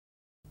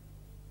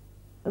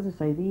as I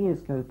say, the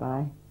years go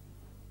by,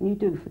 and you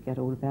do forget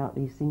all about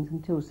these things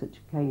until such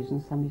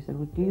occasions somebody said,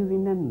 well, do you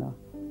remember?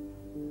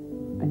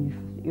 And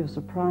you're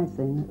surprised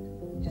then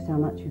at just how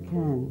much you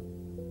can.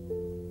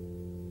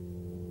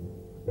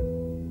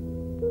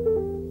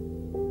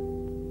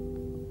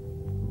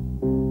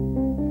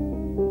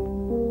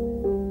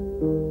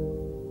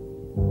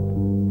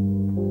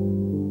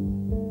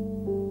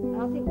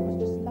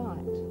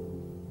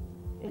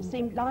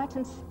 Light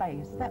and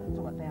space, that was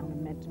what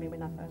Downham meant to me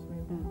when I first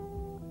moved out.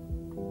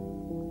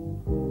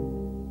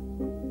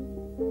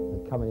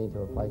 Coming into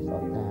a place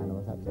like Downham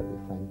was absolutely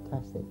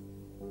fantastic.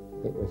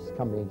 It was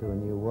coming into a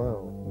new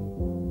world.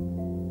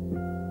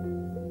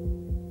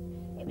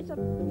 It was a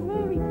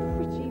very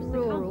pretty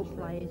rural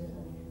place.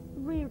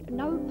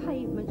 No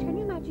pavements. Can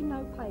you imagine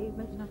no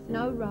pavements? Nothing.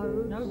 No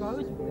roads. No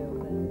roads were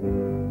built there.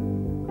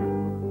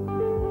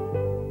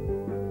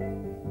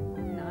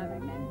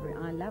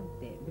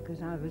 Loved it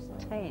because I was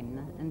 10,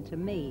 and to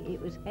me it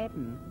was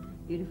heaven.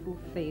 Beautiful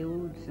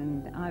fields,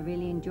 and I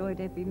really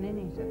enjoyed every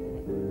minute of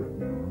it.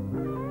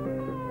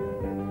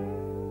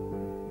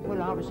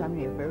 Well, I was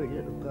only a very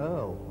little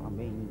girl. I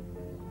mean,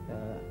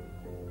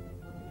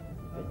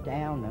 at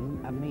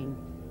Downham, I mean,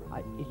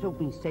 it's all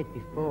been said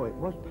before, it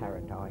was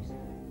paradise.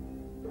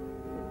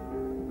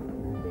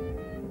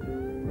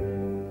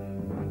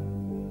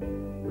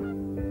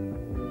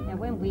 Now,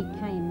 when we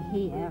came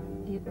here,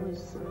 it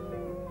was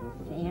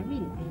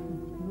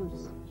fairyland. It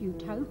was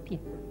utopia.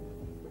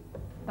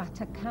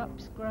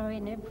 Buttercups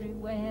growing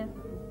everywhere.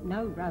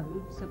 No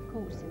roads, of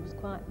course, it was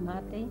quite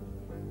muddy.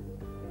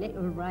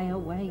 Little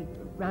railway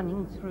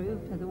running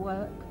through for the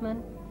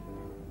workmen.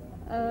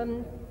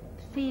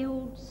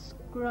 Fields,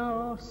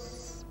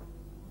 grass,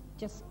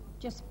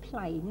 just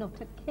plain, not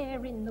a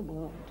care in the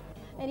world.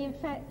 And in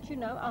fact, you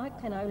know, I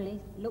can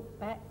only look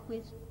back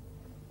with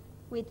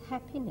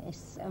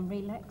happiness and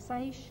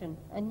relaxation,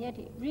 and yet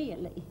it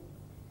really,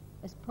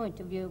 as point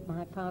of view,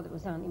 my father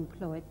was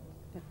unemployed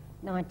for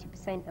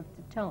 90% of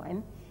the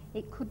time.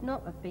 It could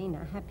not have been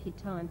a happy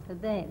time for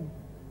them,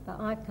 but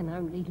I can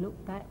only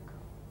look back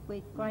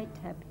with great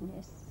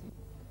happiness.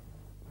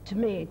 To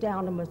me,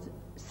 Downham was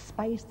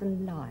space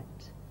and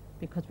light,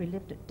 because we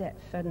lived at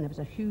Deptford and there was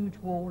a huge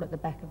wall at the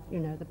back of, you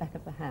know, the back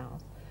of the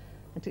house.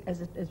 And to, as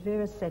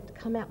Vera said, to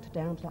come out to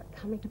Downham was like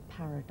coming to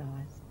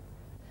paradise.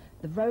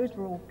 The roads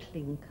were all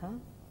clinker.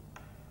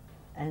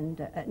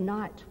 And at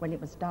night, when it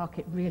was dark,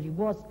 it really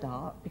was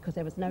dark because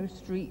there was no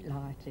street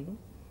lighting.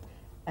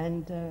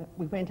 And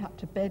we went up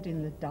to bed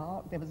in the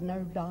dark. There was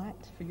no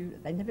light for you.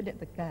 They never lit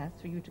the gas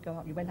for you to go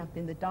up. You went up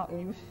in the dark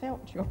and you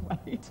felt your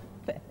way to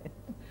bed.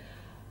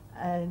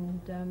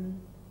 And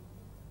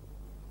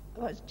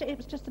it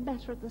was just a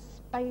matter of the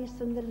space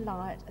and the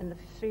light and the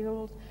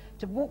fields.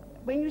 To walk,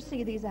 when you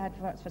see these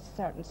adverts for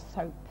certain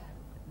soap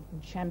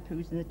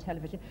shampoos in the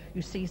television,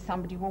 you see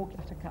somebody walk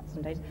buttercups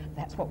and daisies.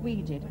 That's what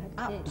we did.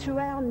 Up to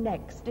our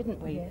necks, didn't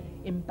we? Yeah.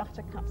 In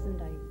buttercups and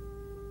daisies.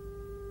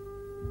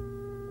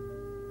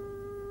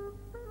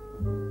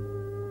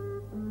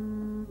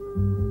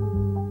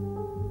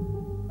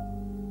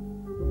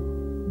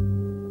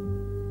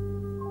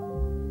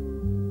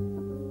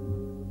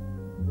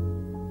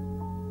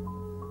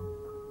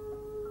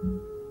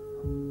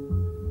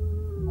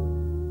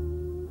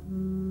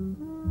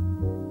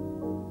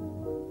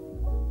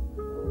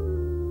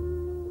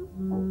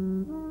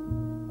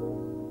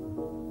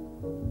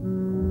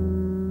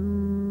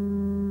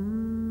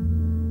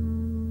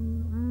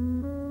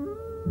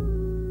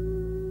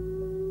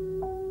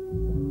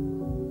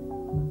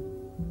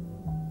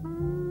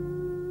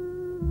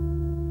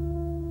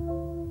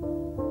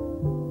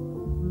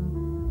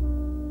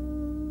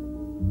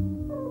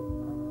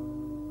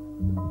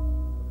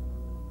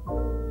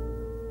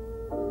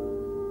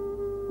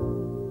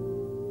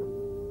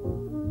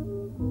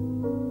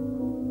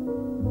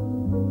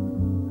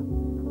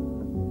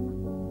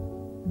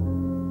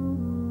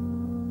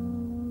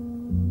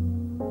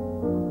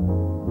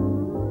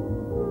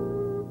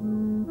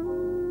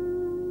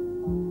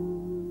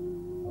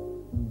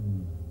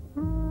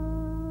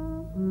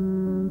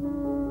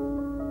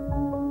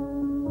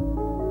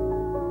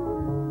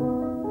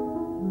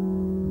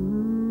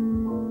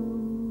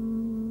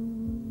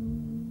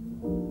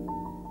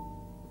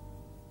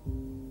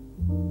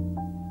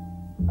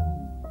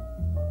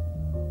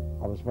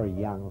 Very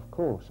young, of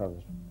course. I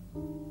was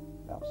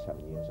about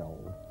 7 years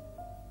old,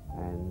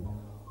 and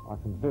I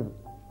can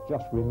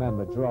just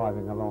remember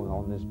driving along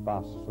on this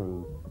bus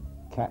through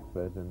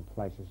Catford and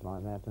places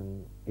like that,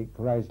 and it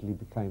gradually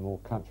became more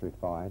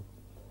countrified,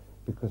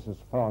 because as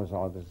far as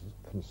I was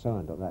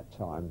concerned at that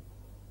time,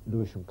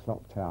 Lewisham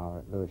Clock Tower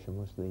at Lewisham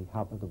was the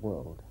hub of the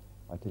world.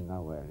 I didn't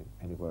know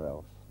anywhere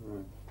else.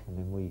 Right. And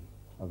then we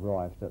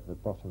arrived at the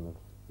bottom of,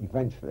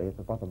 eventually at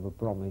the bottom of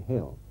Bromley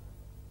Hill,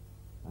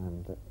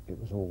 and it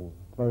was all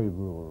very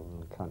rural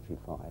and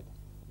countrified.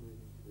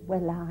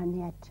 Well, I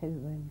only had 2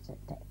 rooms at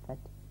Deptford.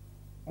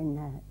 It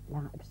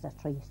was a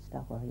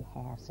 3-storey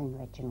house in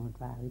Reginald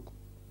Road,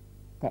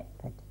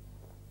 Deptford.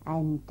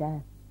 And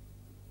the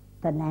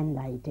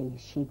landlady,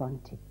 she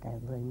wanted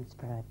the rooms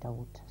for her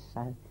daughter,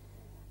 so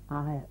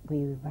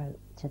we wrote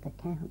to the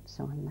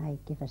council and they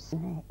give us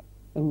that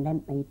in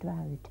Lentmead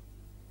Road,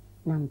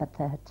 number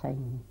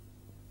 13.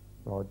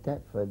 Well,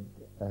 Deptford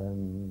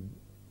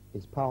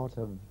is part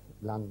of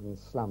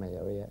London's slum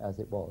area as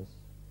it was,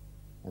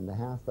 and the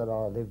house that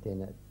I lived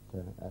in at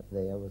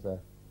there was a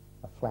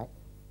flat,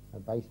 a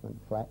basement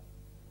flat.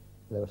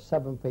 There were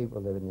 7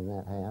 people living in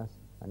that house,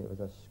 and it was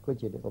a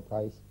squidgy little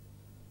place.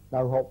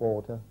 No hot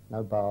water,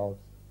 no baths.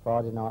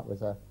 Friday night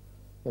was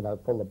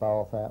pull the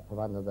bath out from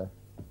under the,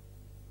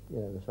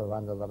 the sort of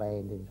under the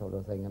landing sort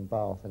of thing, and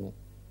bath in it.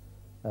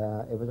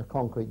 It was a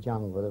concrete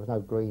jungle. There was no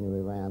greenery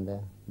around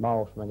there.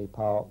 Miles from any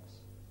parks.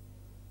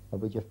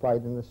 And we just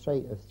played in the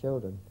street as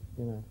children.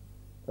 There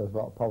was a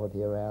lot of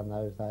poverty around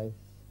those days,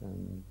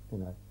 and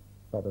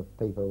a lot of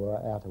people were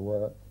out of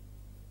work.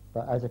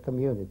 But as a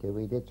community,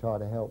 we did try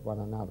to help one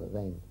another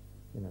then,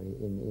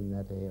 in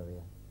that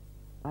area.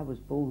 I was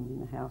born in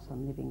the house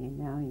I'm living in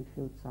now, in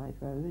Fieldside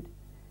Road,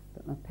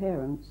 but my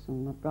parents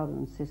and my brother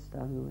and sister,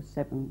 who were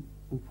 7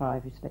 and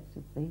 5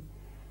 respectively,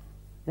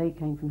 they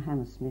came from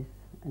Hammersmith,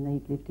 and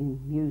they'd lived in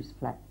Mews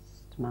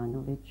flats, to my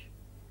knowledge.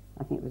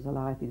 I think it was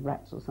alive with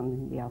rats or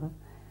something or the other.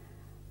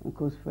 And of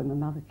course, when my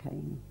mother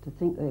came, to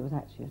think that there was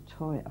actually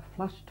a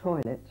flush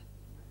toilet,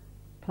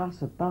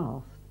 plus a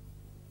bath.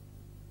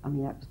 I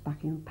mean, that was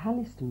Buckingham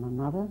Palace to my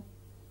mother,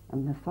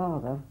 and my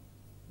father,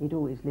 he'd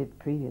always lived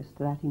previous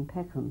to that in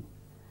Peckham.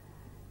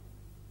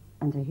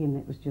 And to him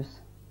it was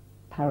just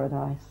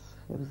paradise.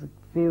 There was the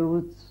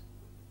fields,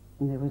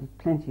 and there were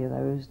plenty of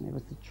those, and there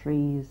was the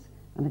trees,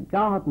 and a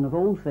garden of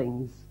all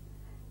things.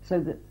 So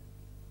that,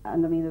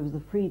 and I mean, there was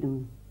the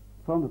freedom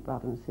from a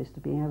brother and sister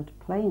being able to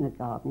play in a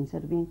garden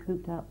instead of being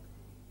cooped up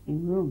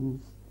in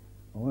rooms.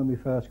 Well, when we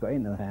first got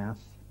into the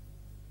house,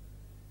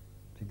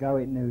 to go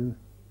into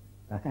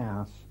the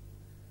house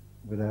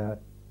with an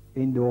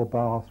indoor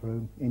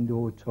bathroom,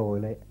 indoor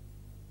toilet,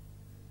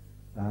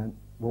 and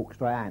walk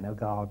straight out in the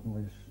garden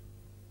was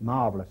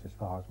marvellous as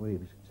far as we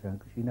were concerned,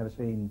 because you've never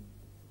seen,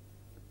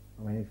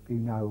 I mean, if you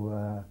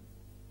know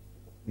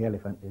the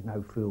Elephant, there's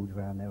no fields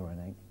around there or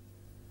anything.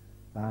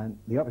 And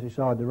the opposite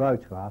side of the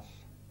road to us,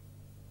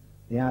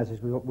 the houses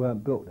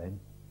weren't built then,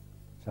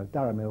 so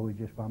Durham Hill was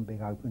just one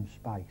big open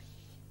space.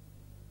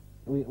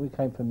 We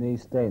came from the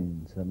East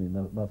End. I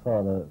mean, my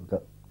father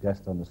got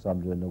gassed on the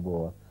sun during the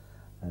war,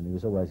 and he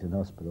was always in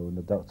hospital, and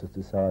the doctors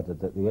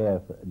decided that the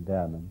air in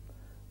Downham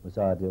was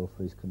ideal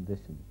for his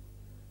condition.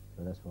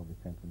 So that's why we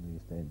came from the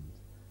East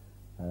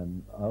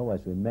End. I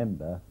always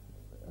remember,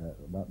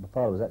 my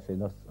father was actually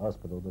in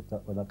hospital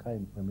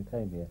when we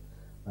came here.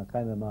 I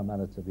came with my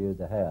mother to view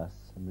the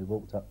house, and we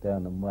walked up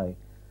Downham Way,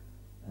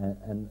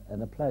 and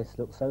the place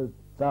looked so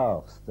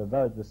vast, the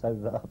road was so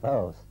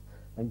vast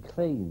and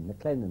clean, the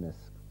cleanliness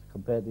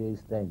compared to the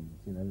East End.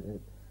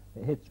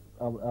 It hits.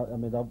 I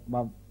mean,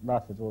 my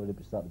life had already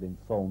started being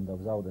formed. I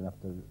was old enough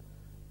to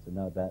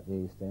know about the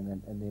East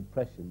End, and the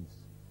impressions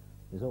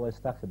was always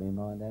stuck in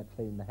my mind how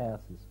clean the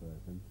houses were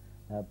and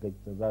how big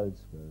the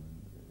roads were.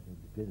 It was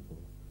beautiful.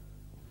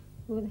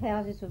 Well, the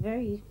houses were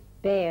very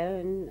bare,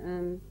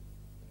 and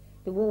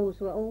the walls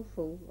were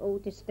awful, all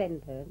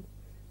distempered,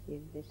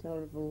 with this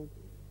horrible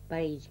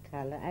beige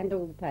colour, and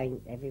all the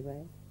paint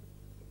everywhere.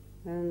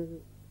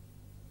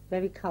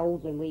 Very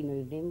cold when we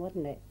moved in,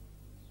 wasn't it?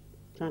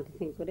 Trying to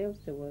think what else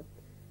there was.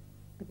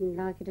 I didn't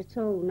like it at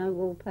all. No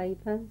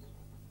wallpaper,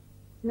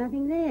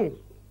 nothing there.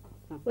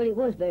 Well, it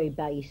was very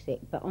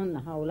basic, but on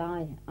the whole,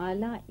 I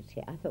liked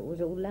it. I thought it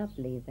was all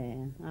lovely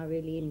there. I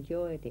really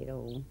enjoyed it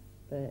all.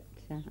 But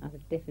I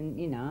was different,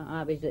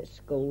 I was at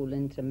school,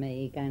 and to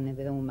me, going there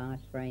with all my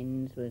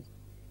friends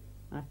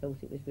I thought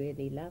it was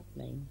really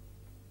lovely.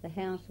 The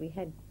house, we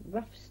had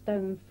rough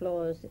stone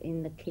floors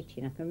in the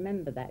kitchen. I can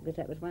remember that because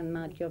that was one of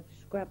my jobs,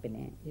 scrubbing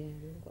it. Yeah,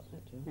 we've got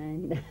that job.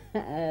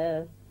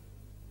 And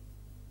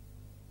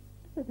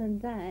other than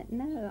that,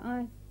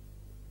 no,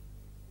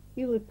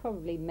 you would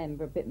probably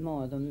remember a bit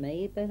more than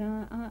me, but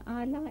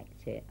I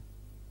liked it.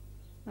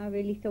 I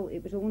really thought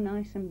it was all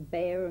nice and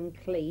bare and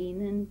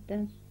clean,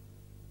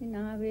 and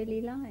I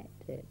really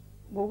liked it.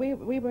 Well,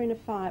 we were in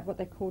what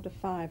they called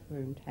a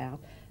 5-roomed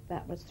house.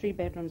 That was 3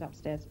 bedrooms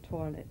upstairs, a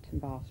toilet and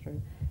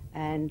bathroom,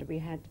 and we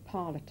had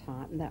parlour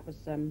type, and that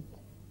was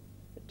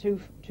two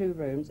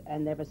rooms,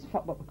 and there was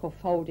what we call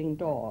folding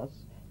doors.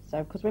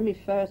 So, because when we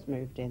first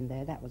moved in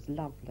there, that was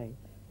lovely,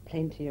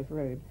 plenty of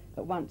room.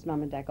 But once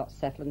Mum and Dad got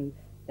settled, and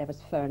there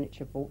was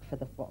furniture bought for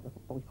what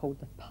we called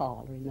the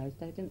parlour in those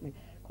days, didn't we?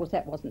 Of course,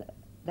 that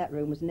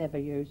room was never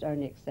used,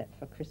 only except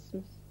for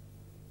Christmas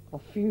or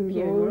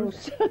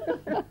funerals.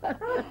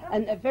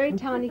 And a very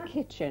tiny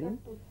kitchen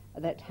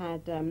that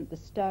had the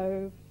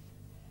stove.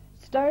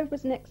 Stove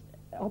was next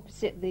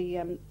opposite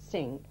the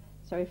sink,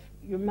 so if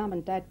your mum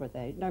and dad were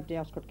there, nobody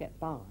else could get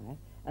by.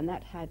 And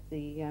that had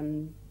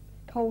the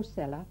coal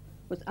cellar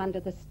was under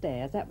the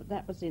stairs.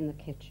 That was in the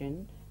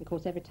kitchen. Of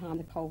course, every time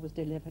the coal was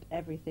delivered,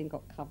 everything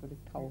got covered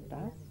with coal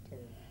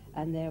dust.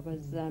 And there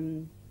was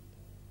the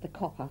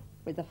copper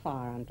with the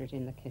fire under it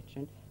in the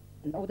kitchen.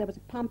 And there was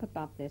a pump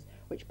above this,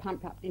 which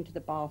pumped up into the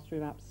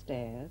bathroom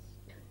upstairs.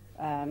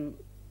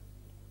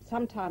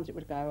 sometimes it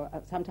would go,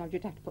 sometimes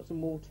you'd have to put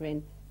some water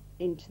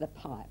into the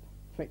pipe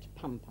for it to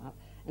pump up.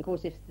 And of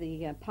course, if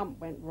the pump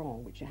went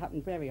wrong, which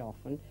happened very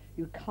often,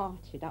 you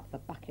carted up the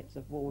buckets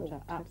of water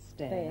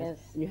upstairs,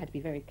 and you had to be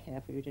very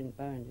careful you didn't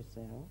burn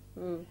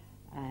yourself.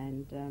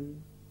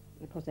 And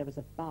of course, there was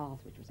a bath,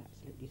 which was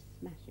absolutely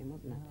smashing,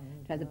 wasn't it?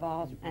 It had a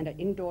bath and an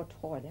indoor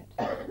toilet.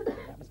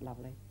 That was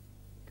lovely.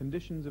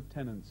 Conditions of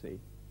tenancy.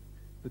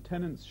 The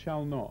tenants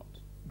shall not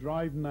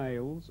drive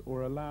nails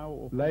or allow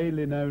or lay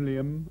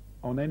linoleum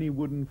on any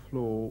wooden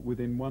floor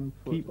within 1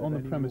 foot, keep on the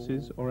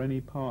premises or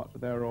any part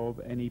thereof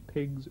any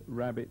pigs,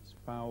 rabbits,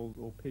 fowls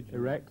or pigeons,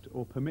 erect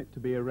or permit to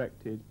be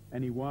erected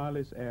any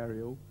wireless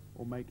aerial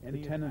or make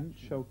any. The tenant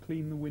shall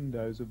clean the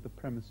windows of the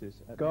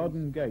premises.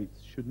 Garden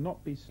gates should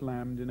not be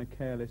slammed in a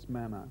careless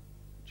manner.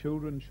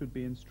 Children should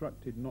be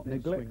instructed not to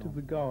neglect of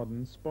the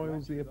garden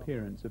spoils the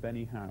appearance of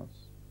any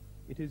house.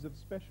 It is of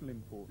special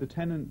importance. The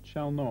tenant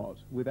shall not,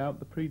 without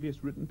the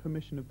previous written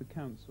permission of the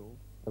council.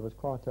 There was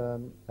quite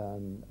a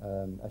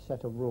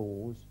set of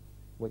rules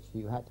which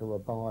you had to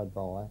abide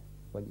by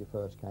when you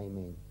first came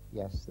in.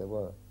 Yes, there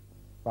were.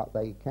 But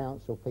the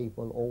council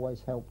people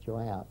always helped you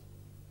out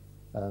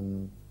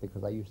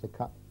because they used to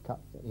cut,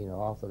 you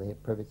know, after the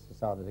privets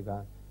started to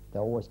go, they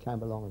always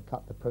came along and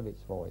cut the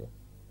privets for you.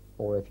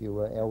 Or if you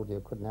were elderly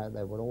or couldn't have,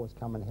 they would always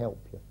come and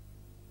help you.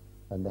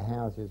 And the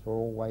houses were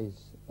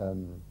always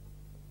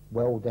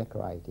well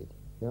decorated.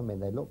 You know what I mean?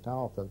 They looked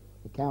after,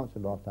 the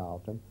council looked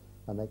after them,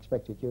 and they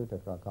expected you to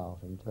look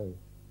after them too.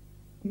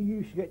 You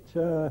used to get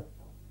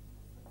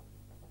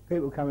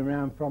people coming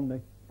around from the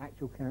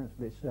actual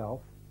council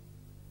itself,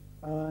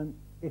 and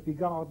if your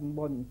garden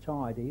wasn't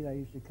tidy, they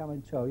used to come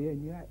and tell you,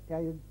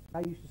 and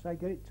they used to say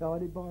get it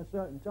tidied by a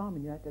certain time,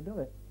 and you had to do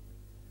it.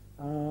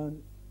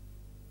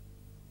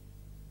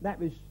 That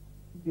was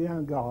your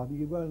own garden.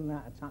 You weren't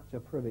allowed to touch the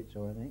privets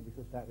or anything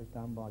because that was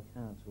done by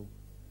council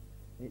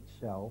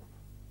itself.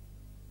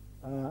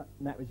 And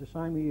that was the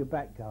same with your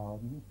back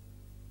garden.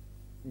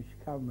 You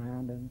should come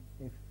round, and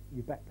if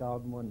your back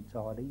garden wasn't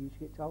tidy, you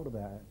should get told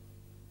about it.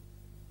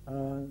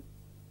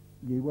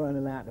 You weren't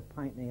allowed to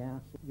paint the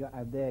house. You got to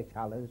have their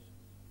colours,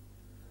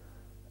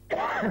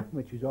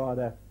 which was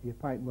either, your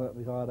paintwork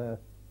was either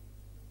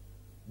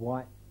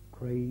white,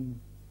 cream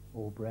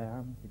or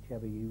brown,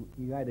 whichever you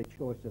had a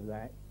choice of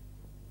that.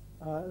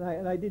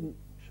 They didn't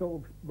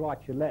sort of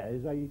write your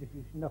letters. They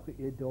just knock at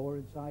your door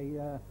and say,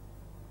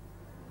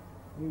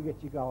 you get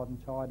your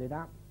garden tidied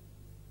up,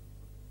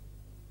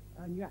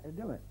 and you had to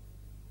do it.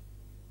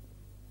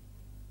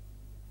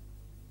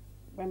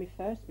 When we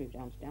first moved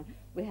down to Downham,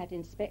 we had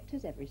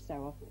inspectors every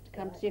so often to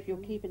come to see if you're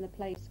keeping the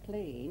place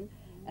clean,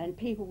 and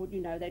people would,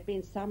 you know, they'd be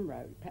in some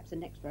road, perhaps the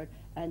next road,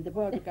 and the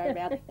word would go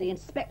around, the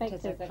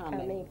inspectors are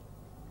coming,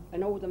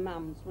 and all the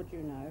mums would,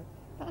 you know.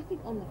 But I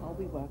think on the whole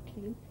we were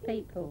clean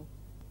people.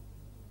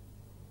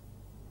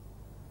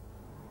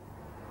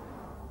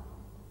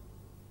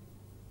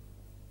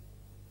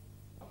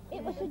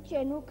 It was a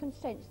general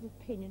consensus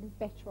opinion of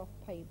better off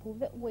people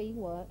that we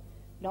were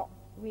not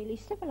really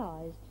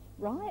civilised,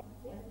 right?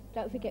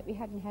 Don't forget we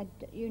hadn't had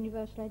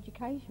universal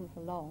education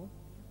for long,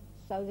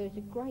 so there was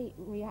a great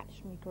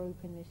reactionary group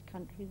in this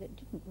country that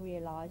didn't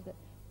realise that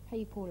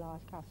people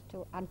like us,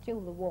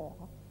 until the war,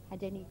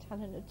 had any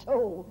talent at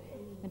all,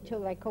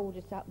 until they called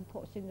us up and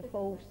put us in the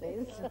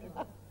forces.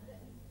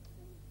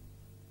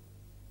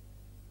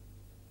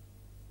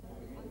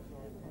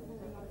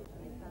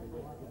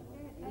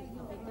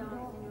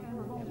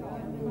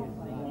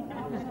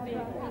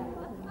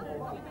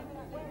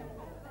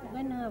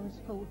 When I was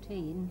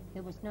 14,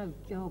 there was no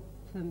job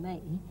for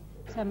me,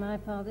 so my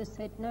father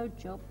said, no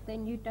job,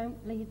 then you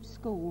don't leave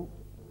school.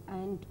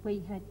 And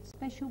we had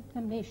special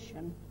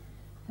permission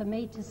for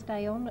me to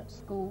stay on at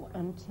school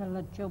until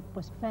a job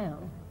was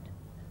found.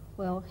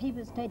 Well, he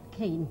was dead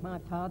keen, my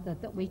father,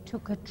 that we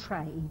took a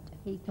trade.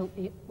 He thought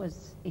it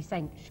was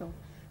essential,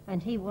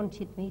 and he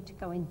wanted me to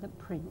go in the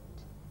print.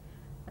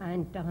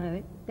 And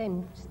I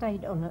then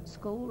stayed on at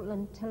school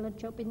until a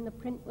job in the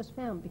print was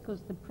found,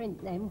 because the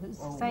print then was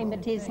the same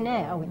it is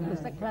now. It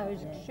was a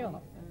closed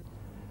shop.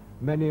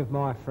 Many of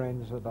my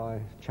friends that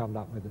I chummed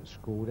up with at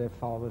school, their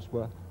fathers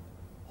were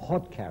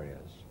hod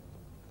carriers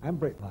and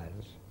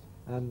bricklayers,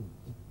 and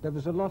there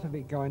was a lot of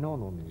it going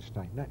on the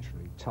estate,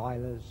 naturally.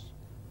 Tilers,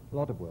 a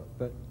lot of work.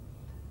 But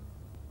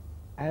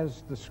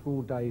as the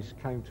school days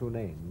came to an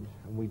end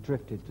and we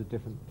drifted to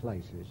different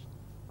places,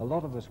 a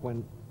lot of us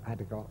had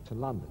to go up to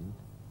London.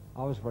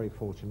 I was very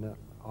fortunate.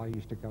 I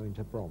used to go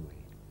into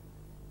Bromley,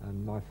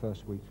 and my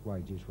first week's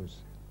wages was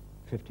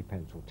 50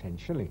 pence or 10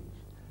 shillings.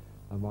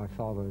 And my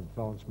father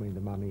advanced me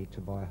the money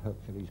to buy a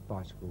Hercules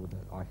bicycle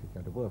that I could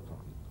go to work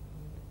on.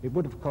 It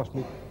would have cost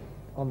me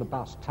on the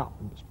bus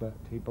tuppence, but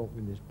he bought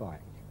me this bike.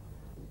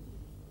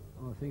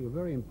 I think a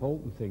very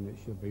important thing that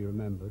should be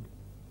remembered,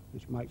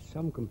 which makes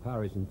some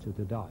comparison to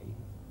today,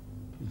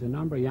 is the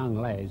number of young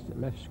lads that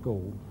left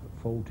school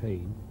at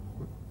 14,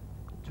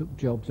 took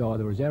jobs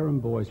either as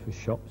errand boys for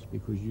shops,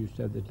 because you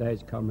said the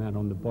dads come round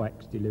on the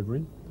bikes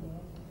delivering,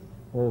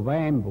 or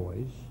van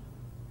boys,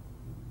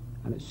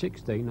 and at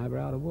 16 they were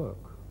out of work.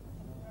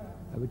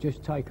 They were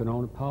just taken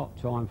on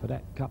part-time for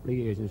that couple of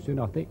years, and soon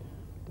I think,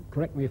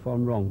 correct me if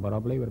I'm wrong, but I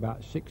believe at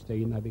about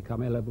 16 they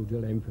become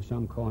eligible then for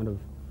some kind of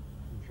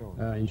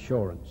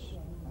insurance,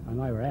 and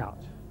they were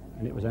out,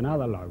 and it was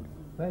another load.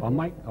 I'll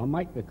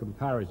make the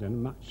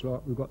comparison, much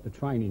like we've got the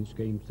training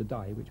schemes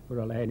today, which put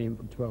a lad in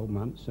for 12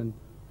 months, and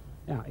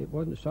yeah, it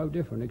wasn't so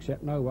different,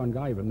 except no one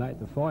gave them. They had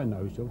to find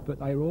those jobs, but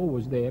they were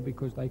always there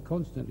because they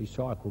constantly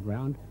cycled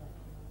round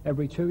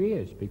every 2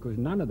 years, because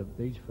none of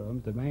these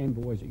firms, the van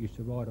boys that used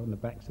to ride on the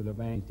backs of the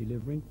vans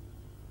delivering,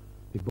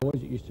 the boys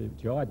that used to,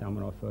 which I done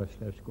when I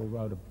first left school,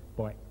 rode a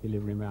bike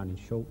delivering around in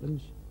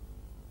Shortlands,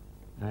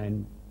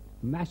 and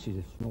masses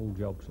of small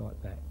jobs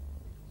like that.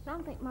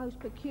 Something most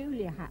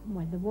peculiar happened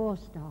when the war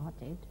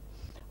started.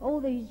 All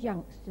these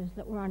youngsters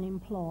that were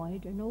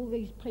unemployed and all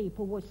these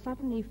people were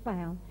suddenly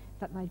found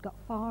that they'd got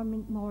far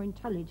more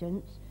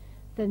intelligence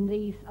than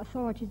the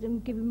authorities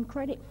had given them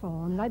credit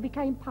for, and they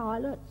became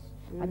pilots,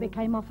 they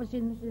became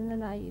officers in the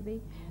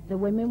Navy, the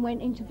women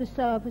went into the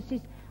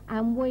services,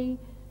 and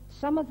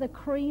some of the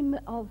cream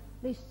of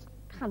this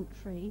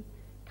country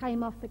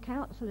came off the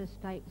council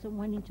estates and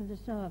went into the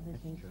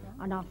services.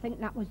 And I think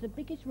that was the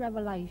biggest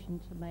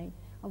revelation to me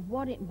of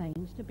what it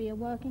means to be a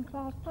working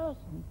class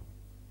person.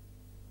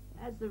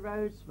 As the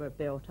roads were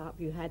built up,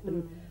 you had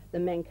them, the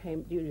men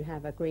came, you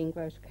have a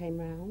greengrocer came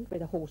round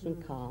with a horse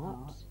and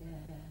carts,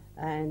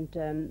 and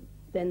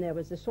then there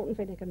was the salt and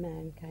vinegar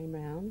man came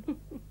round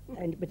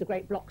and with the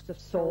great blocks of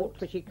salt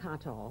which he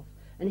cut off,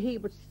 and he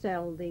would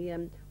sell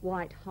the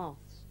white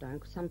hearthstone,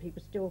 because some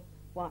people still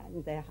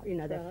whiten their,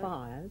 their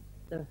fires,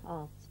 the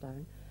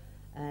hearthstone,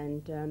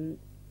 and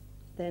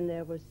then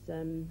there was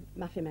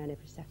Muffin Man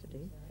every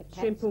Saturday,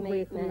 Shrimp and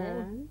Wheat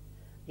Man.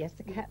 Yes,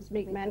 the cat's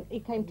meat man. He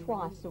came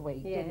twice a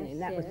week, didn't he?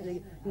 And that was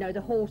the, the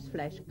horse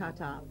flesh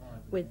cut up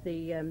with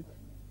the.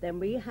 Then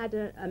we had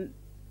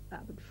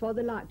before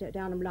the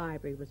Downham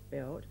Library was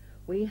built,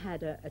 we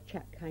had a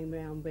chap came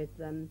round with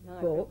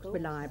books,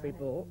 with library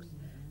books,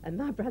 and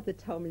my brother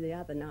told me the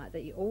other night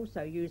that he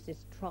also used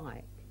this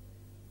trike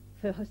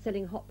for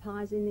selling hot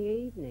pies in the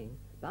evening.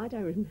 But I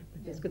don't remember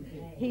this, because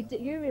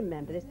you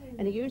remember this,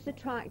 and he used the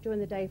trike during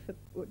the day for,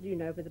 for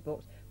the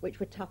books, which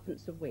were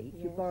twopence a week.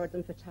 You borrowed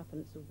them for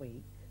twopence a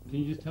week. Can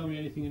you just tell me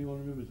anything anyone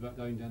remembers about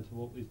going down to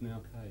what is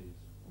now Kay's?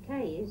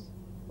 Kay's?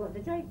 What, the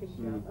draper's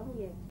shop? Oh,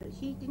 yes. But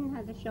she didn't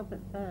have the shop at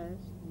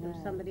first. There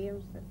was somebody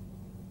else that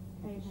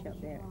had a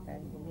shop there at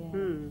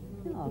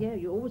first. Yeah,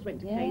 you always went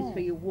to Kay's for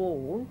your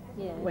wall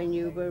when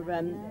you were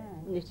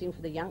knitting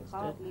for the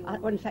youngsters.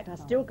 Well, in fact, I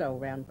still go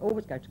around,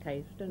 always go to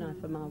Kay's, don't I,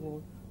 for my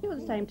wall. You're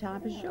the same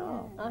type of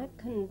shop. I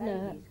can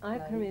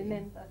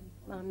remember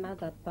my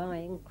mother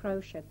buying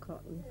crochet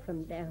cotton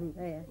from down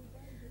there,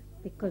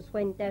 because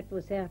when Dad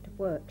was out of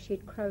work,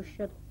 she'd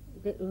crochet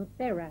little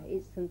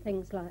berets and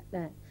things like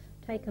that,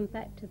 take them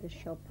back to the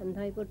shop, and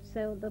they would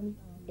sell them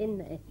in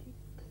there.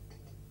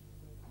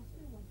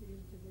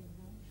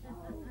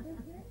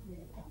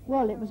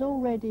 Well, it was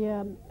already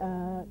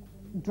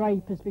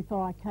Draper's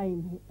before I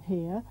came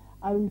here,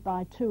 owned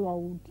by two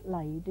old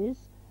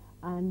ladies,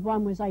 and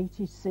one was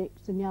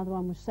 86 and the other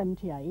one was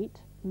 78,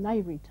 and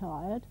they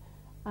retired,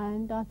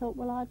 and I thought,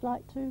 well, I'd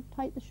like to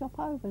take the shop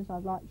over, as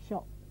I've liked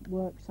shop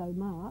work so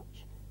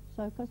much,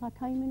 so because I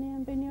came in here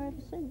and been here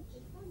ever since.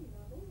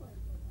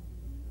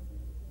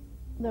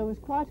 There was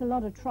quite a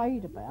lot of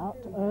trade about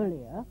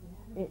earlier,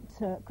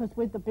 because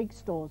with the big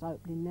stores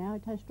opening now,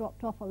 it has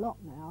dropped off a lot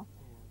now.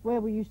 Where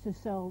we used to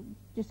sell,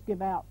 just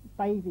give out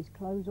babies'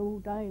 clothes all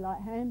day, like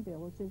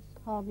handbills, there's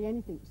hardly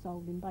anything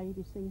sold in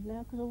babies' things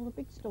now, because all the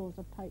big stores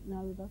have taken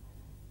over,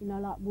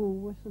 like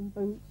Woolworths and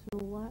Boots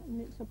and all that,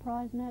 and it's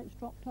surprised now it's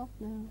dropped off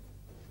now.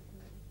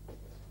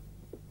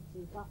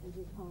 These buttons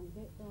you can't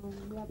get,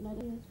 you haven't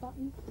had these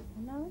buttons?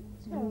 No,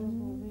 it's terrible,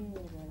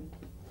 really.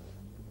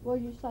 Well,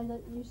 you say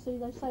that,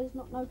 they say there's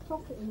not no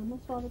profit in them,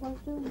 that's why they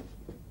won't do them.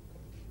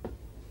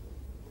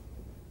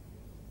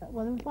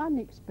 Well, there was one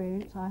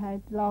experience I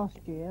had last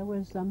year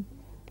was 2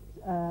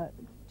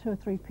 or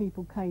 3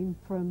 people came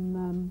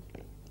from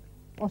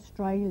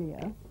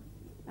Australia,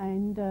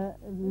 and a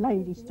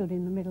lady stood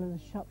in the middle of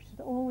the shop. She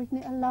said, "Oh, isn't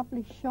it a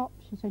lovely shop?"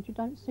 She said, "You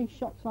don't see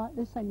shops like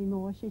this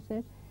anymore." She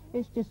said,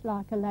 "It's just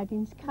like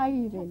Aladdin's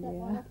cave in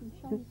here."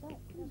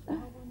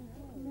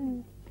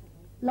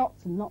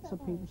 Lots and lots of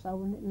people say,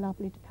 "Wouldn't it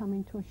lovely to come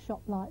into a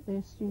shop like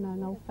this,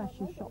 an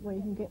old-fashioned shop where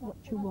you can get what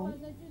you want?"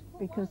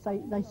 Because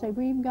they say,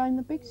 we even go in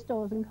the big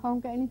stores and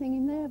can't get anything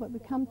in there, but we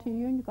come to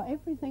you and you've got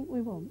everything we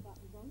want.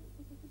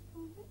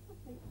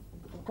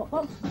 Got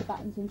lots of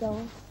buttons and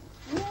dolls.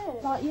 Yeah.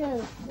 Like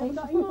you. Never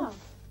got enough.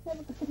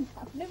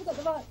 Never got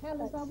the right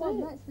colours I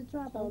want, that's the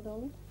trouble.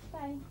 Darling.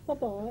 Thanks.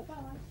 Bye-bye.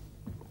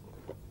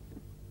 Bye.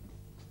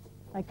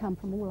 They come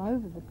from all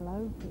over the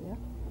globe here.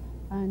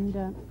 And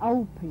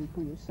old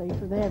people, you see,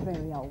 for their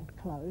very old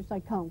clothes,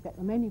 they can't get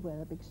them anywhere.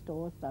 The big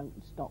stores don't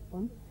stock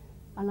them.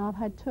 And I've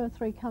had 2 or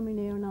 3 come in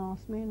here and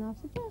ask me, and I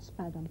said, "Yes,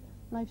 madam."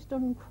 And they've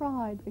stood and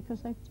cried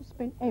because they've just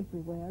been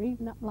everywhere,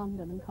 even up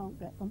London, and can't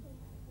get them.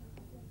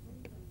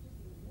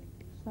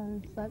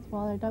 So that's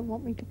why they don't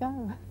want me to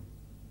go.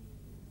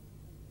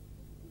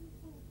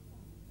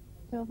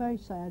 feel very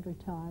sad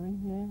retiring,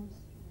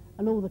 yes.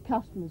 And all the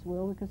customers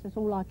will, because that's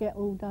all I get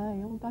all day.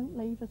 Oh, don't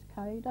leave us,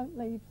 Kay, don't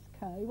leave us,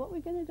 Kay. What are we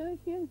going to do if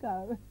you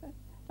go?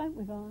 Don't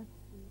we, Vi?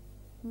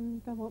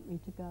 Don't want me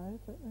to go,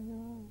 but there you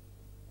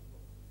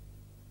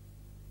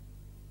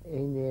are.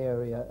 In the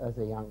area as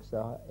a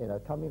youngster, you know,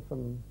 coming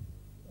from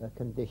a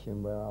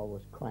condition where I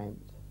was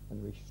cramped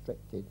and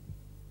restricted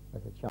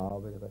as a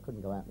child because I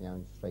couldn't go out my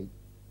own street,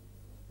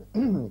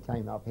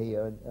 came up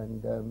here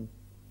and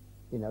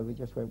you know, we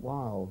just went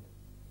wild.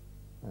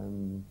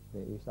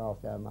 We used to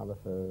ask our mother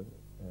for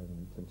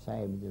some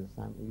sandwiches or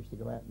something. We used to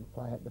go out and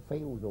play at the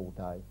fields all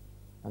day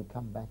and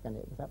come back, and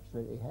it was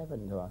absolutely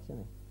heaven to us, you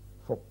know.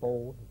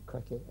 Football,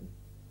 cricket, and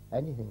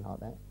anything like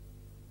that.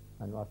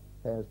 And my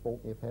parents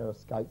bought me a pair of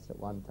skates at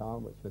one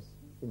time, which was,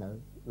 you know,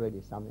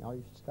 really something. I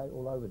used to skate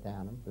all over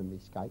Downham with my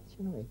skates,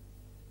 you know.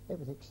 It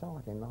was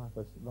exciting. Life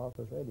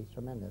was really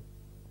tremendous.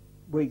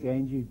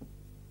 Weekends, you'd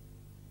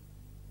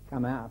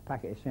come out, a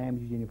packet of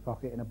sandwiches in your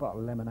pocket and a bottle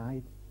of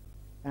lemonade,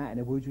 out in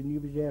the woods, and you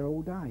was there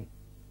all day.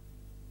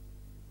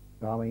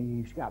 I mean, you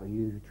used to get the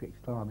usual tricks,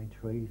 climbing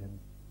trees and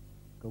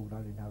God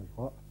only knows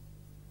what.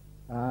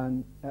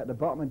 And at the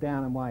bottom of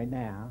Downham Way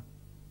now,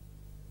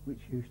 which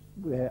used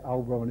to be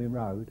Old Bromley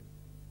Road,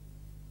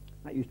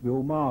 that used to be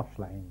all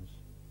marshlands.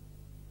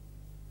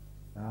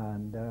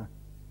 And you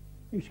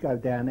used to go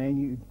down there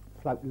and you'd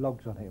float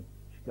logs on it. You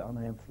used to get on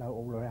there and float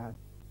all around,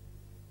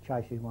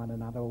 chasing one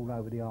another all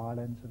over the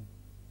islands and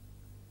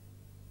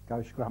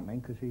go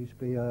scrumping, because there used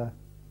to be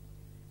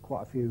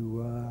quite a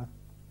few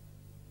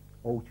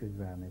orchards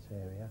around this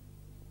area.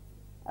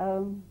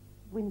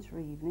 Winter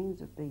evenings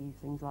would be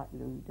things like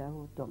Ludo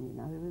or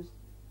dominoes,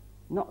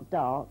 not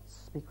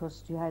darts,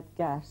 because you had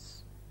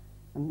gas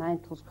and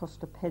mantles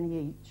cost a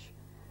penny each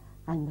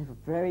and they were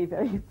very,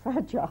 very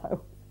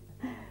fragile.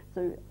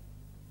 So,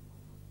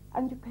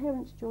 and your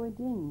parents joined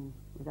in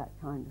with that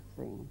kind of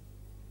thing.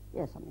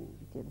 Yes, I mean,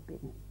 you did a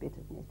bit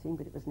of knitting,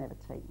 but it was never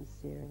taken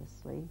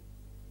seriously.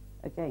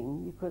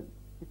 Again,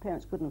 your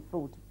parents couldn't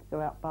afford to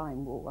go out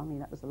buying wool. I mean,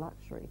 that was a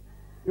luxury.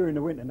 During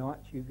the winter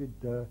nights, you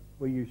could,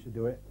 we used to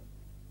do it.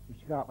 You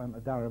used to go up onto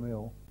Durham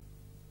Hill,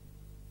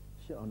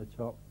 sit on the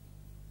top,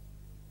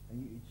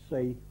 and you'd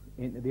see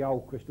into the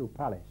old Crystal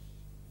Palace,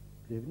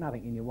 because there was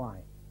nothing in your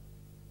way.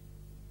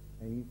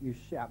 And you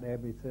sit up there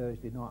every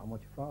Thursday night and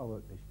watch a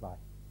firework display.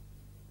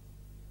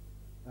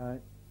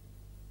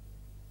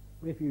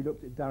 If you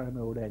looked at Durham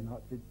Hill then,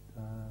 like the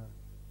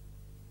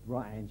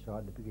right-hand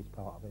side, the biggest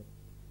part of it,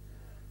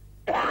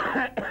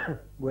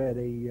 where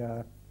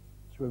the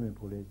swimming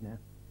pool is now,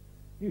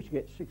 you used to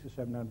get 600 or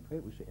 700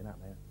 people sitting up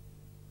there,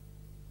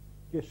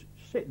 just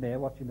sitting there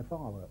watching the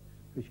fireworks,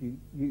 because you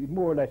could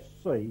more or less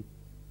see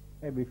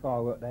every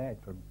firework they had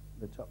from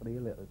the top of the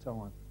hill at the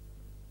time.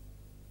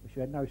 Because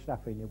you had no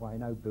stuff in your way,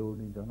 no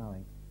buildings or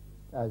nothing.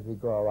 As we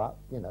grow up,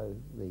 you know,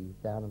 the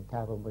Downham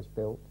Tavern was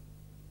built.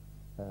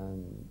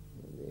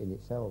 In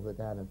itself, the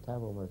Downham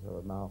Tavern was a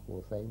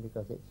remarkable thing,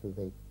 because it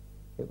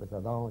was the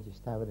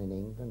largest tavern in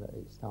England at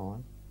its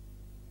time.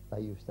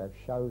 They used to have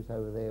shows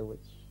over there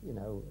which, you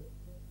know,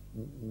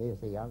 me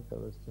as a youngster,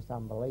 was just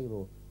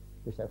unbelievable.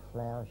 They used to have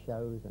flower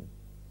shows and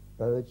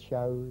bird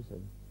shows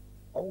and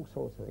all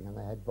sorts of things, and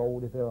they had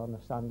vaudeville on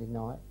a Sunday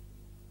night.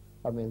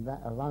 I mean,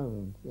 that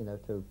alone, you know,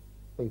 to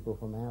people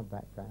from our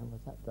background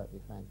was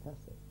absolutely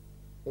fantastic.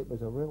 It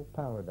was a real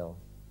paradise.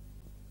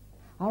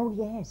 Oh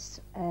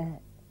yes,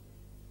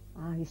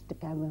 I used to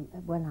go with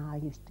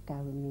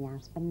my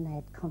husband. They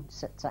had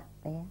concerts up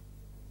there,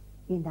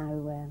 you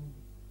know,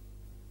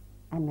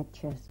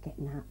 amateurs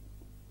getting up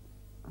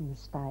on the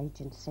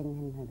stage and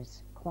singing. There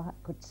was quite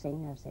good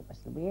singers. It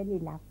was really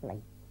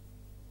lovely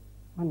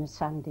on a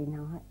Sunday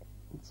night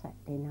and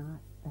Saturday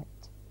night,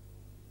 but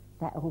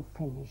that all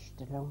finished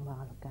a long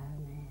while ago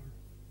now.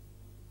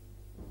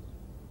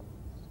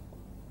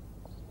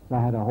 They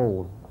had a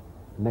hall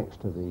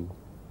next to the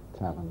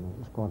tavern. It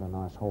was quite a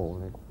nice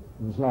hall. It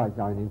was like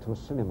going into a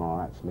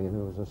cinema, actually.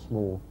 There was a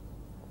small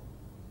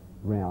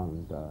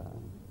round,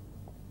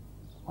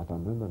 I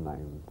don't remember the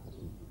name,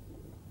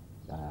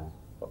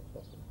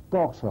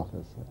 box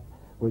office,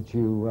 which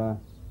you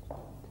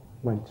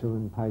went to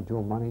and paid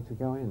your money to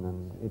go in,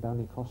 and it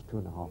only cost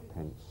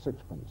 2.5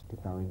 sixpence to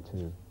go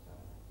into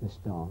this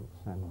dance,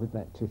 and with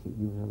that ticket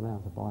you were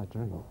allowed to buy a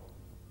drink.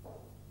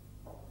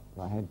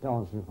 I had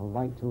dancing from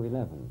 8 to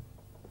 11,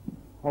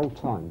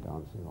 old-time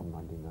dancing on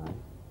Monday night.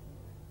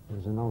 There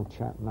was an old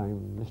chap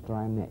named Mr.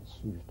 Annetts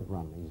who used to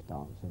run these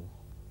dances.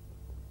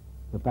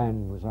 The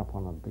band was up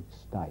on a big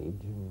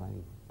stage and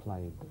they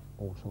played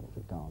all sorts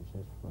of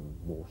dances, from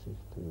waltzes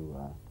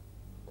to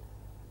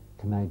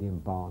Canadian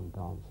barn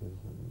dances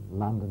and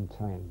London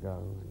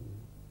tango and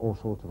all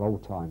sorts of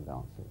old-time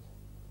dances.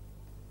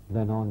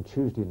 Then on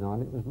Tuesday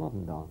night it was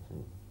modern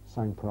dancing,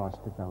 same price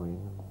to go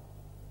in.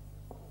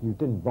 You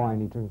didn't buy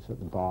any drinks at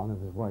the bar, and there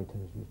was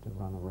waiters used to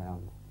run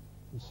around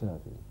and serve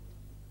you.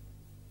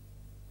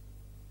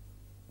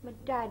 My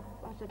dad,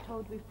 as I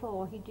told you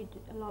before, he did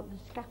a lot of the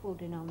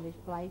scaffolding on this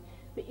place,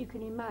 but you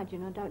can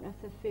imagine, I don't know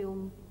if the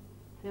film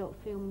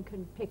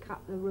can pick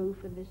up the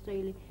roof and the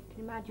ceiling.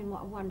 can imagine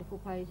what a wonderful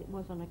place it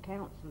was on a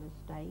council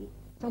estate.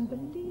 It's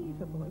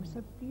unbelievable. It was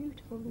so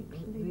beautifully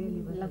clean. It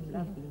really was a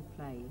lovely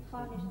place.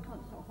 Finest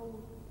concert hall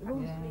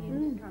actually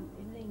in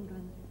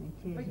England.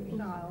 It is.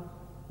 Freestyle.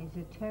 It's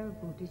a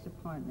terrible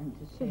disappointment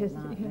to see it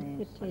like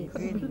this. It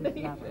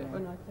really was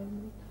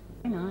lovely.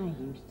 When I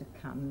used to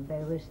come,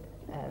 there was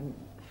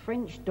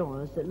French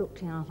doors that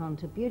looked out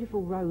onto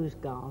beautiful rose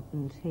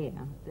gardens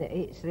here.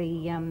 It's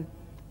the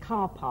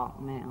car park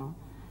now,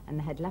 and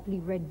they had lovely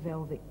red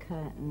velvet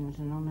curtains,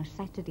 and on a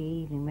Saturday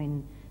evening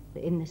when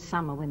in the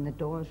summer when the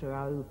doors were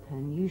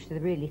open, you used to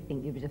really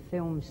think you was a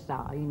film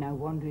star, you know,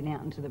 wandering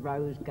out into the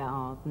rose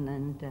garden,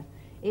 and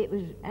it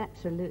was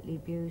absolutely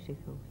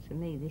beautiful. To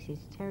me, this is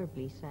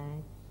terribly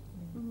sad.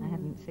 I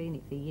haven't seen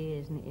it for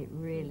years, and it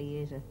really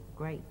is a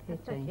great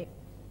pity.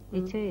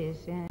 It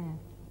is, yeah.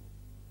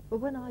 Well,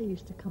 when I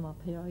used to come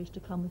up here, I used to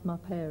come with my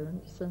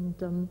parents, and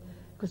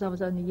because I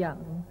was only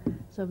young,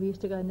 so we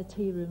used to go in the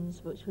tea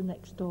rooms, which were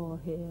next door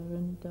here,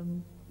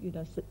 and you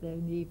know, sit there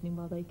in the evening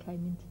while they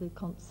came into the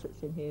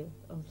concerts in here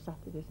on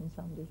Saturdays and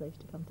Sundays. They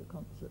used to come to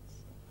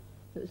concerts.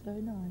 So it was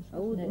very nice.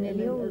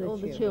 Nearly all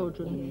the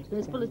children. It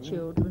was full of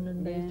children,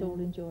 and they used to all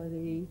enjoy the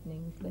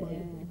evenings there.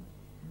 Yeah.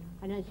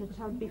 And as I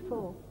told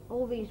before,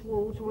 all these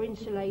walls were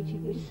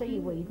insulated with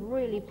seaweed,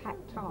 really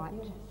packed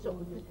tight,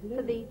 sort of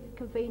for the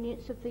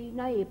convenience of the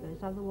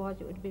neighbours. Otherwise,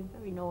 it would have been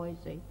very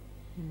noisy.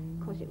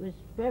 Because it was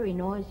very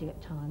noisy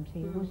at times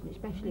here, wasn't it?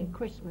 Especially at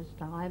Christmas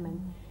time,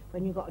 and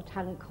when you've got a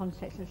talent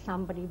contest and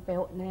somebody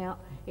belting out,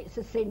 it's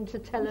a sin to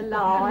tell a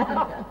lie.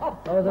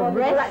 Or the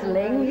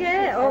wrestling,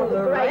 or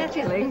the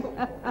wrestling.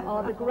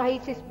 Or the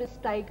greatest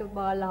mistake of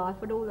my life,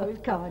 and all those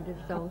kind of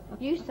songs.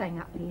 You sang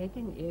up here,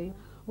 didn't you?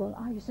 Well,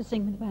 I used to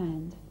sing with the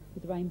band,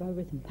 with the Rainbow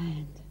Rhythm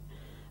Band,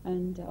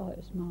 and it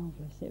was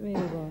marvellous, it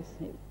really was.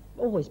 It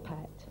always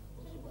packed.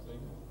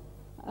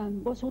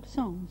 What sort of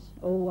songs?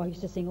 Oh, I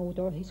used to sing all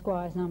Dorothy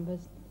Squire's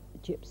numbers,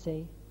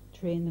 Gypsy,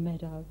 Tree in the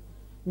Meadow,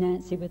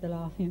 Nancy with the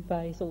Laughing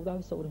Face, all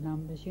those sort of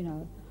numbers, you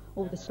know,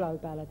 all the slow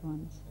ballad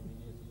ones.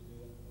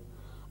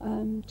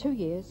 2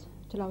 years,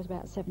 till I was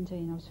about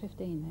 17. I was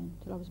 15 then,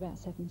 till I was about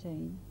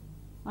 17.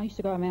 I used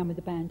to go around with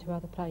the band to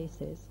other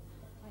places,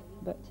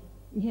 but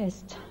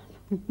yes,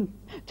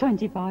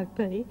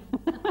 25p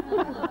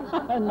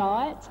a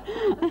night.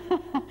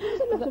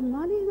 It's a lot of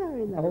money though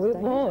in those days.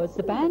 It was.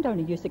 The band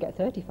only used to get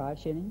 35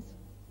 shillings,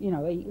 you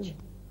know, each.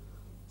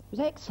 It was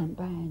excellent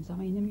bands. I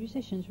mean, the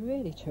musicians were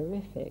really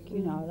terrific, you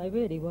know, they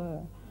really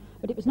were.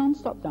 But it was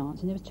non-stop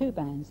dancing. There was 2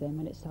 bands then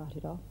when it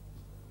started off.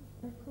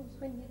 Of course,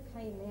 when you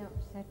came out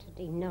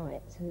Saturday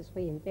nights, as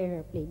we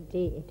invariably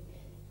did,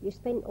 you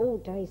spent all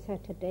day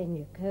Saturday in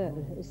your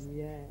curlers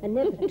and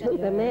never took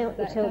them out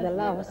until the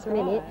last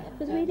minute,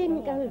 because we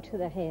didn't go to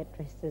the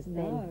hairdressers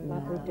then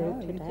like we do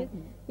today.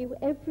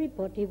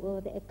 Everybody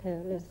wore their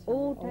curlers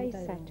all day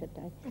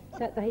Saturday,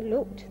 so they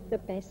looked the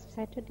best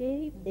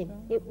Saturday evening.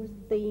 It was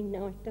the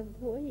night of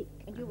the week.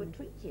 And you were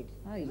treated.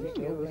 Oh, you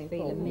always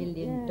feel $1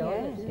 million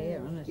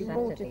here on a Saturday You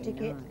bought a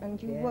ticket night.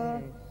 and you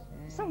were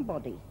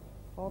somebody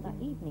for that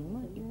evening,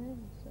 weren't you?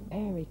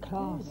 Very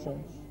classy.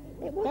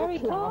 It was very a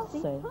classy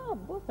classy.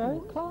 pub, wasn't Very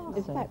it? classy.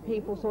 In fact,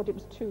 people thought it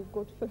was too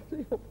good for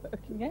the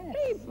working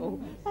people.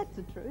 That's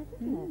the truth,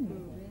 isn't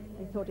it?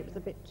 They thought it was a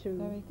bit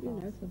too, you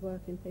know, for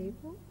working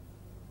people.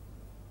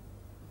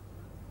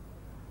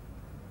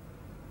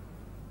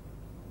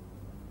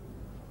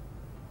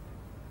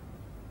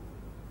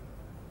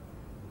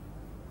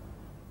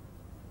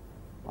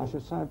 I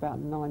should say about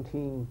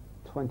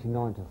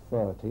 1929 to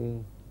 30,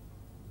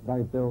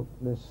 they built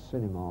this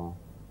cinema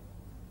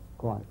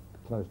quite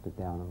close to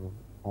Downham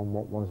on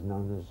what was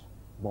known as,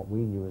 what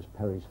we knew as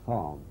Perry's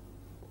Farm.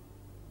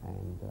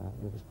 And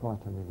it was quite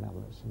an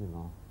elaborate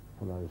cinema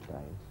for those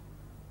days.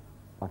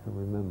 I can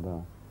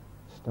remember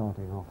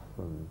starting off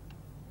from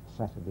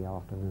Saturday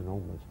afternoon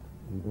onwards,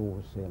 you'd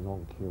always see a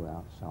long queue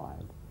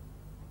outside.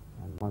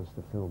 And once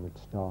the film had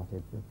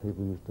started, the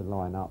people used to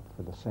line up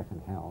for the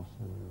second house,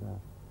 and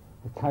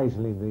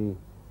occasionally the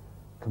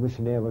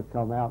commissionaire would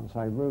come out and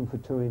say, room for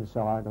 2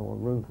 inside, or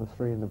room for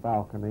 3 in the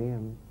balcony,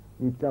 and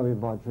you'd go in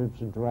by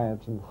dribs and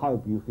drabs and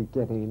hope you could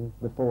get in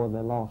before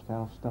the last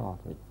house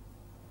started.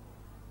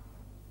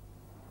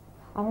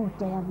 Oh,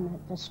 down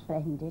at the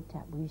Splendid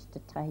that we used to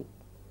take,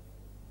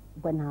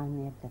 when I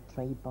only had the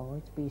 3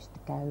 boys, we used to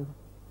go,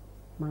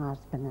 my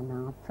husband and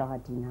I,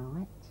 Friday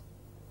night,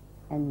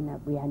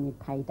 and we only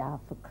paid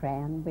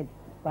 £0.50 with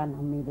 1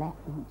 on my lap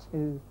and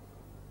 2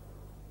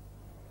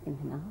 in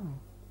an eye.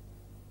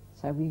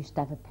 So we used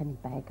to have a penny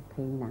bag of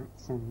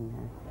peanuts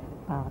and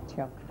bar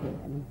chocolate,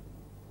 and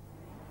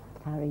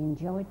thoroughly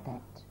enjoyed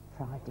that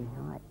Friday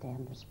night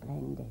down the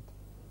Splendid.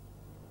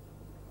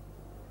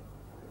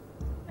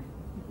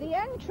 The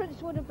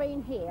entrance would have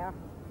been here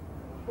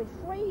with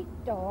 3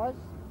 doors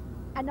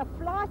and a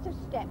flight of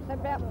steps,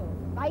 about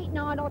 8,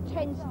 9 or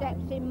 10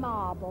 steps in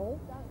marble,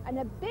 and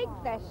a big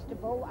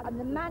vestibule, and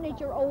the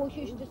manager always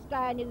used to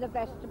stand in the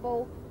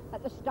vestibule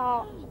at the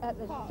start, at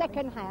the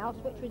second house,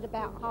 which was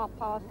about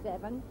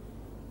 7:30,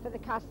 for the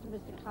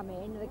customers to come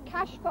in. The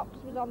cash box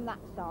was on that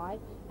side,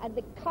 and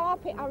the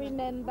carpet, I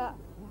remember,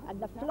 And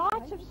the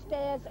flight of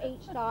stairs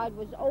each side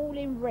was all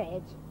in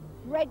red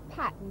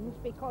patterns,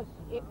 because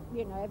it,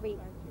 you know,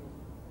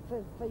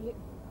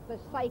 for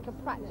sake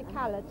of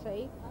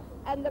practicality.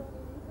 And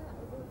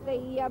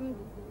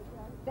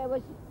there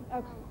was,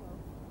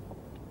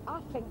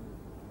 I think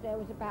there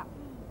was about,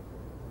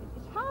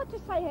 it's hard to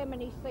say how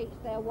many seats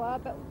there were,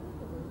 but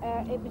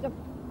it was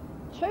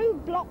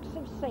 2 blocks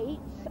of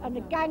seats and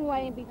a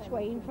gangway in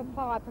between for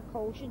fire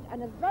precautions,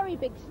 and a very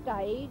big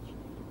stage.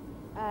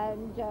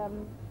 And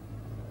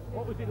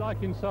what was it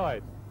like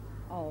inside?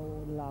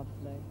 Oh,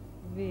 lovely,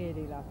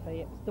 really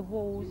lovely. The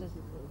walls, as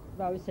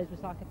Rose says,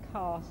 was like a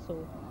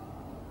castle,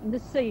 and the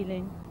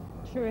ceiling,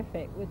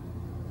 terrific, with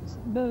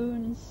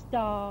moon and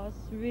stars,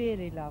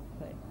 really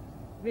lovely,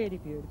 really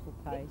beautiful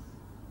place.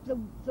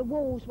 The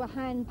walls were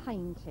hand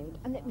painted,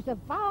 and it was a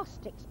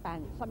vast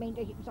expanse. I mean,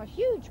 it was a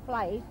huge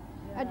place,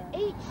 and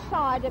each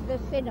side of the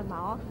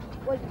cinema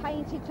was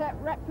painted to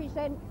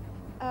represent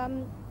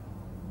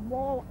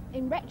more,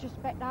 in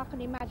retrospect I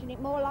can imagine it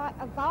more like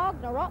a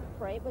Wagner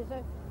opera. It was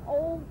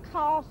all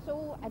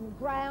castle and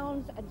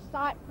grounds and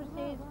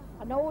cypresses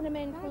and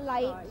ornamental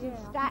lakes and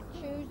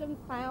statues and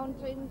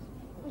fountains.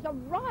 It was a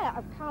riot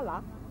of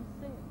colour.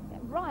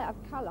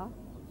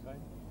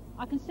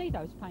 I can see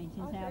those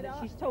paintings now that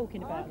she's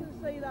talking about. I can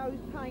see those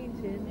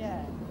paintings.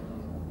 Yeah.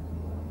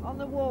 On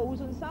the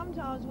walls, and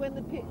sometimes when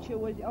the picture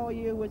was, oh,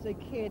 you was a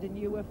kid and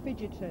you were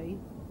fidgety,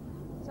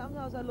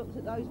 sometimes I looked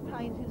at those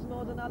paintings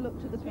more than I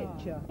looked at the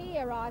picture.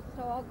 Here I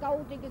saw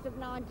Gold Diggers of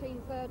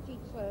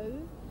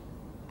 1932,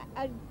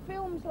 and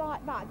films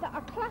like that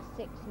are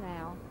classics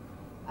now.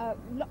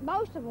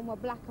 Most of them were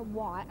black and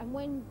white, and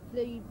when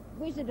the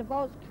Wizard of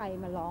Oz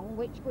came along,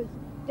 which was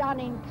done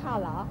in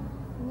colour,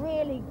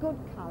 really good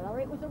colour,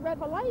 it was a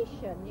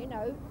revelation, you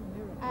know.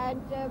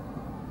 And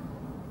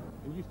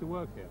you used to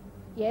work here?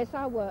 Yes,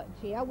 I worked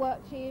here. I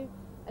worked here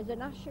as an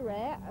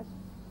usherette, a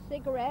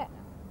cigarette,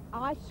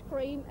 ice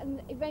cream,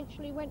 and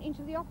eventually went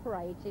into the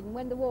operating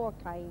when the war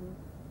came.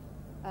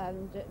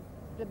 And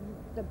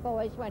the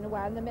boys went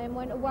away and the men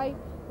went away.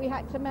 We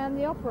had to man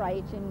the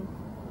operating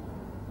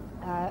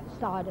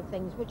side of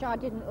things, which I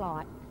didn't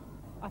like.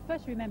 I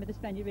first remember the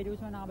Splendid really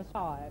was when I was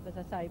 5, as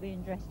I say,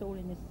 being dressed all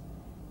in this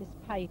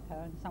paper,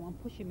 and someone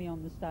pushing me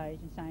on the stage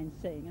and saying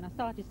sing, and I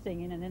started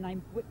singing, and then they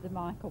whipped the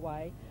mic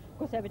away. Of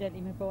course,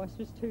 evidently my voice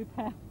was too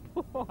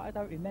powerful. I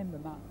don't remember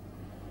much.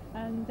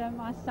 And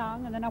I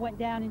sung, and then I went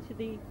down into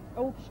the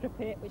orchestra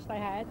pit, which they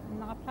had,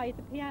 and I played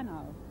the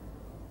piano.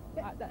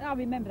 I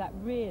remember that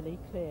really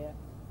clear.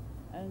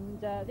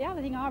 And the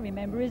other thing I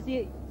remember is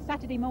the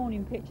Saturday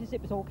morning pictures.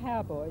 It was all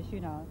cowboys,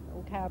 you know,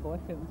 all cowboy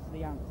films for the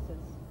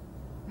youngsters.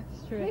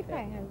 It's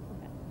terrific.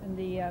 And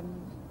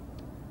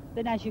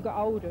then as you got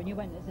older and you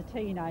went as a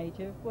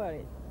teenager, well,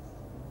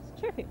 it's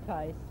a terrific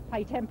place.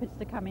 Pay 10p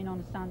to come in on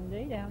a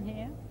Sunday down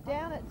here.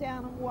 Down at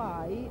Downham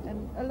Way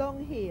and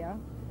along here,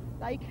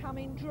 they come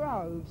in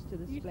droves to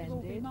the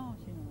Splendid.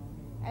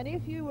 And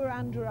if you were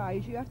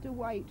underage, you have to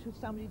wait for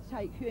somebody to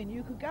take you in.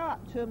 You could go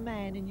up to a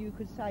man and you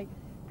could say,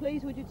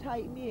 please would you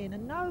take me in?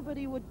 And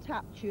nobody would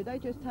touch you. They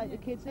just take the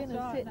kids in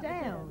and sit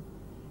down.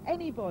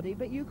 Anybody,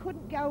 but you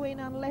couldn't go in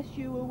unless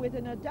you were with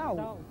an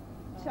adult.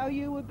 So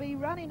you would be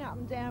running up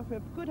and down for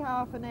a good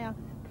half an hour.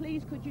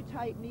 Please could you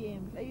take me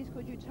in? Please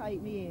could you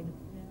take me in?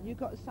 Yeah. You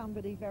got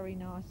somebody very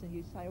nice and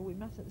you say, oh, we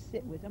mustn't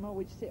sit with them, or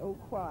we'd sit all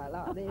quiet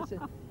like this.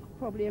 And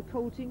probably a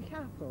courting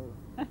couple.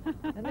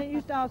 And then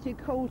you started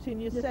courting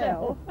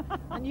yourself.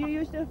 And you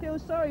used to feel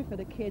sorry for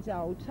the kids.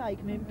 Oh, take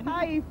them in,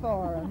 pay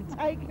for them,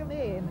 take them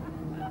in.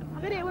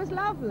 But it was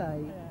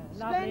lovely. Yeah,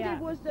 Splendid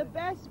was the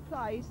best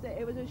place. That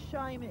it was a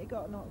shame it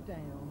got knocked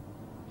down.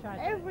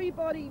 Tragic.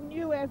 Everybody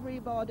knew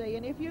everybody,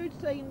 and if you'd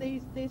seen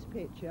this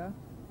picture,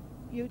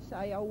 you'd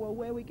say, oh, well,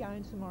 where are we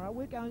going tomorrow?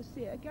 We're going to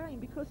see it again,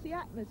 because the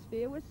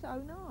atmosphere was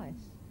so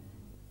nice.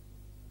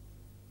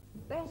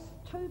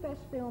 Two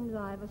best films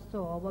I ever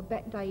saw were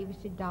Bette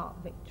Davis in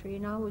Dark Victory,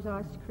 and I was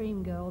ice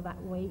cream girl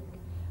that week.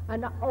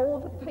 And all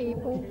the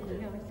people,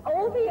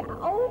 all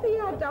the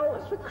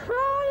adults were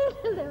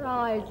crying their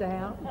eyes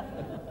out.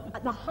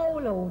 The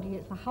whole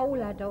audience, the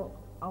whole adult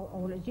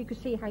audience, you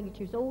could see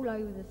handkerchiefs all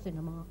over the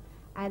cinema.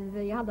 And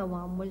the other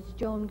one was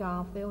John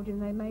Garfield,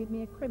 and They Made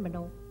Me a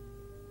Criminal.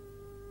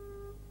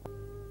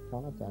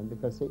 Jonathan,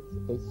 because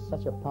it's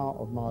such a part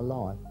of my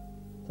life,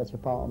 such a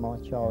part of my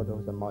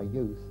childhood and my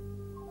youth.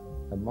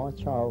 And my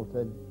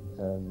childhood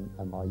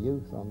and my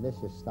youth on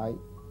this estate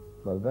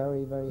were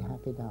very, very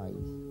happy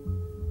days.